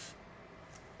of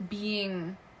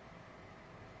being,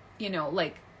 you know,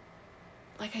 like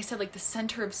I said, like the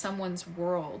center of someone's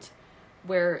world,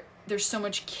 where there's so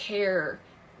much care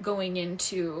going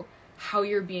into how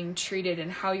you're being treated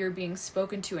and how you're being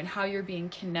spoken to and how you're being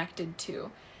connected to.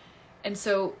 And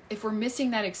so if we're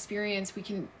missing that experience, we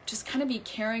can just kind of be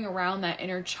carrying around that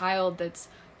inner child that's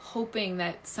hoping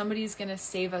that somebody's going to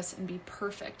save us and be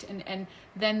perfect. And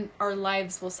then our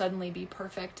lives will suddenly be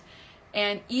perfect.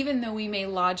 And even though we may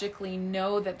logically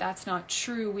know that that's not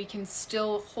true, we can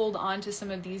still hold on to some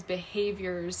of these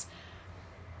behaviors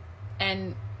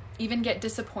and even get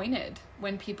disappointed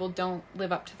when people don't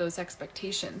live up to those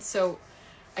expectations. So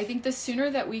I think the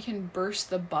sooner that we can burst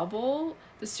the bubble,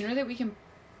 the sooner that we can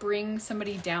bring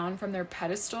somebody down from their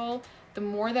pedestal, the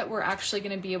more that we're actually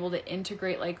going to be able to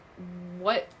integrate, like,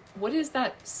 what is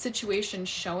that situation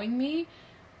showing me?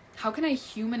 How can I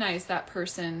humanize that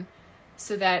person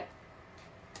so that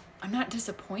I'm not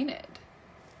disappointed?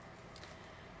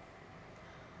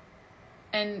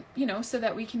 And, you know, so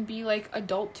that we can be like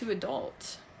adult to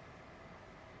adult.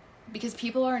 Because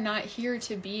people are not here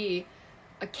to be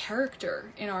a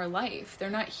character in our life. They're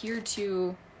not here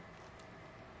to,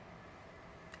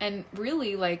 and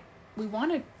really, like, we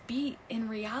want to be in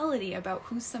reality about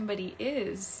who somebody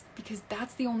is, because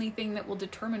that's the only thing that will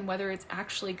determine whether it's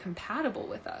actually compatible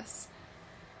with us.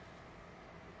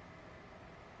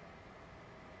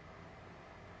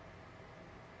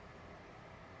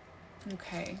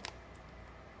 Okay.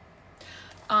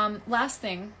 Last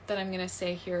thing that I'm going to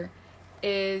say here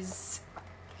is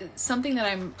something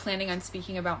that I'm planning on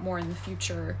speaking about more in the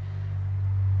future.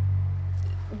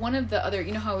 One of the other,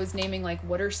 you know how I was naming, like,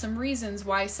 what are some reasons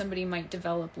why somebody might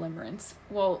develop limerence?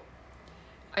 Well,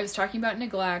 I was talking about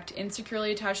neglect,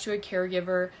 insecurely attached to a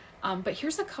caregiver, but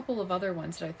here's a couple of other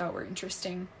ones that I thought were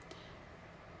interesting.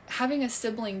 Having a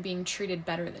sibling being treated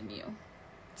better than you.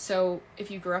 So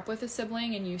if you grew up with a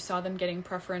sibling and you saw them getting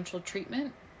preferential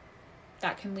treatment,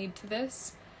 that can lead to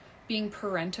this. Being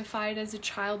parentified as a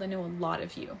child. I know a lot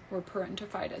of you were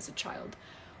parentified as a child.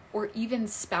 Or even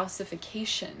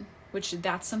spousification, which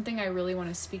that's something I really want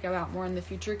to speak about more in the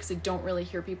future, because I don't really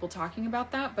hear people talking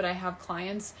about that, but I have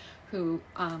clients who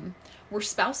were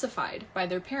spousified by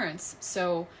their parents.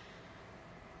 So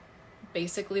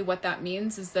basically what that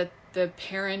means is that the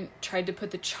parent tried to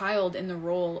put the child in the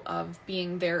role of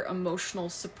being their emotional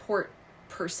support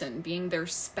person, being their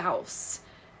spouse.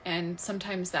 And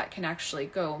sometimes that can actually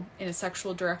go in a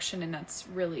sexual direction, and that's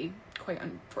really quite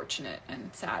unfortunate and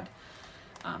sad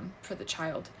for the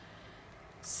child.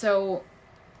 So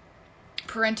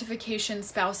parentification,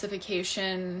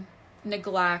 spousification,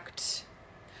 neglect,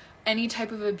 any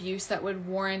type of abuse that would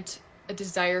warrant a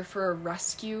desire for a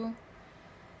rescue.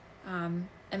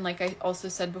 And like I also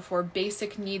said before,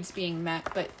 basic needs being met,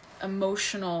 but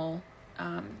emotional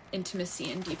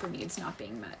intimacy and deeper needs not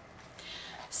being met.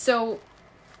 So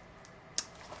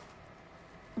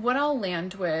what I'll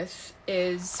land with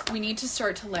is we need to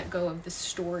start to let go of the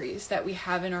stories that we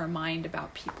have in our mind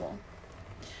about people.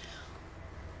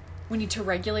 We need to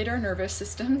regulate our nervous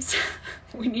systems.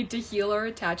 We need to heal our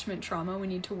attachment trauma. We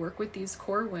need to work with these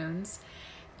core wounds.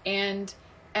 And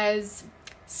as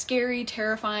scary,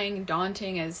 terrifying,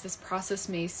 daunting as this process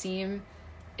may seem,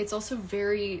 it's also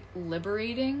very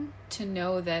liberating to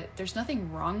know that there's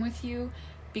nothing wrong with you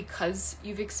because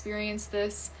you've experienced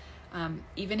this.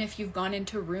 Even if you've gone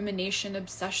into rumination,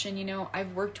 obsession, you know,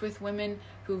 I've worked with women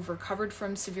who've recovered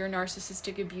from severe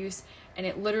narcissistic abuse, and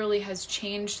it literally has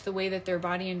changed the way that their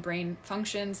body and brain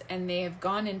functions, and they have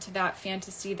gone into that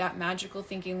fantasy, that magical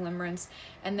thinking limerence,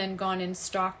 and then gone and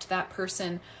stalked that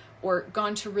person or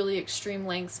gone to really extreme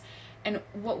lengths. And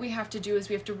what we have to do is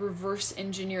we have to reverse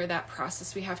engineer that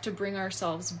process. We have to bring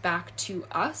ourselves back to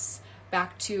us,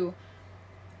 back to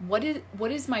what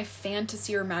is my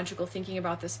fantasy or magical thinking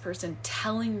about this person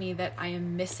telling me that I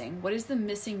am missing? What is the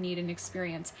missing need and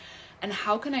experience? And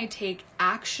how can I take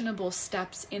actionable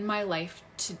steps in my life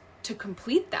to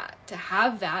complete that, to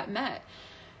have that met?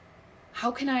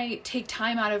 How can I take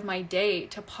time out of my day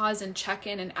to pause and check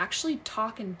in and actually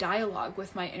talk and dialogue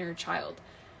with my inner child?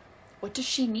 What does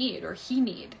she need or he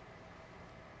need?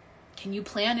 Can you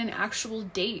plan an actual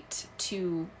date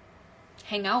to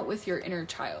hang out with your inner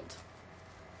child?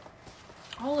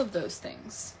 All of those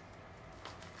things.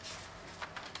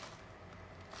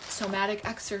 Somatic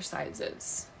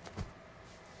exercises.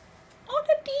 All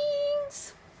the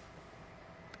things.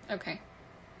 Okay.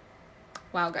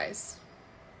 Wow, guys.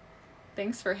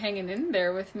 Thanks for hanging in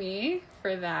there with me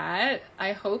for that.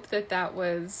 I hope that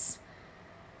was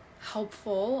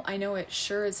helpful. I know it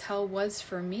sure as hell was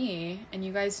for me. And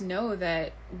you guys know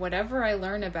that whatever I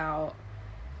learn about,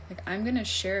 like, I'm going to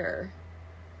share.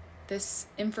 This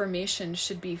information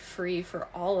should be free for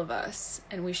all of us,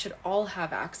 and we should all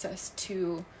have access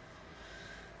to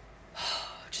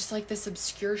just like this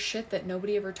obscure shit that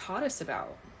nobody ever taught us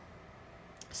about.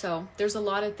 So there's a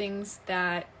lot of things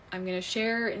that I'm going to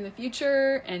share in the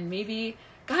future, and maybe,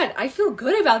 God, I feel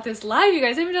good about this live, you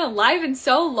guys. I haven't done a live in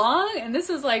so long, and this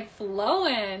is like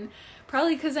flowing.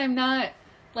 Probably because I'm not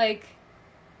like,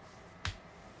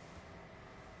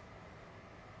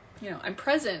 you know, I'm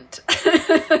present.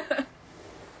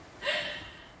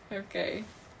 Okay.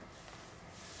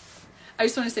 I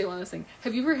just want to say one last thing.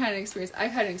 Have you ever had an experience?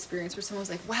 I've had an experience where someone was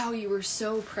like, wow, you were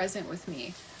so present with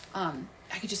me. I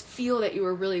could just feel that you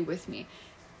were really with me.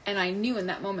 And I knew in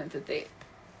that moment that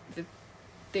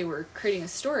they were creating a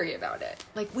story about it.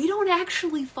 Like, we don't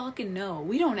actually fucking know.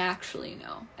 We don't actually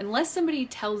know. Unless somebody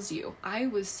tells you, I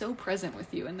was so present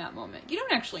with you in that moment. You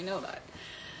don't actually know that.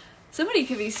 Somebody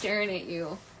could be staring at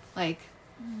you like,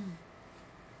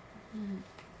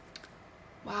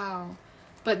 wow.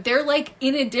 But they're like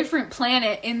in a different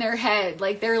planet in their head.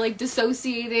 Like, they're like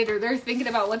dissociated, or they're thinking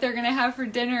about what they're going to have for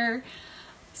dinner.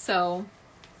 So,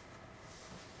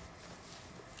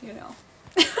 you know.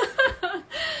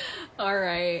 All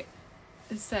right.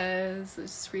 It says,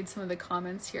 let's just read some of the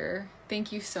comments here.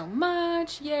 Thank you so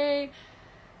much. Yay.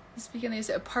 Speaking of this,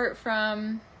 apart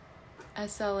from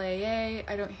SLAA,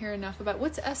 I don't hear enough about,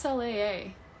 what's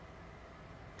SLAA?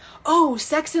 Oh,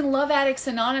 Sex and Love Addicts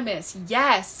Anonymous.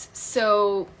 Yes.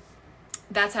 So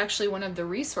that's actually one of the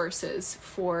resources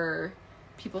for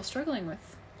people struggling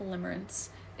with limerence,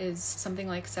 is something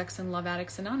like Sex and Love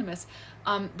Addicts Anonymous.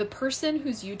 The person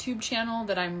whose YouTube channel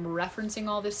that I'm referencing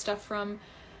all this stuff from,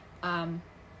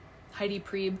 Heidi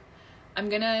Prieb, I'm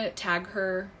going to tag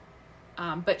her.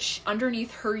 But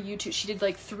underneath her YouTube, she did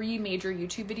like 3 major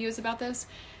YouTube videos about this.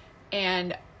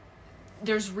 And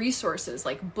there's resources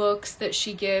like books that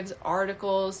she gives,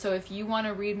 articles. So if you want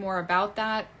to read more about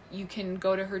that, you can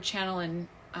go to her channel and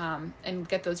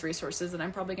get those resources. And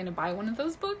I'm probably going to buy one of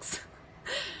those books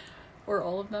or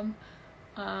all of them.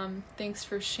 Thanks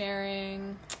for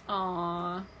sharing.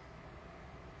 Aww.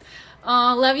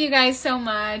 Oh, love you guys so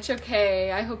much.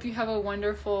 Okay, I hope you have a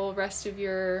wonderful rest of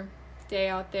your day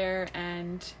out there,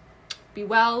 and be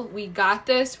well. We got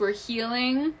this. We're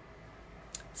healing.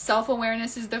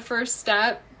 Self-awareness is the first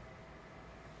step.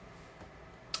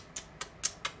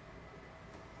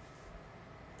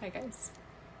 Bye, guys.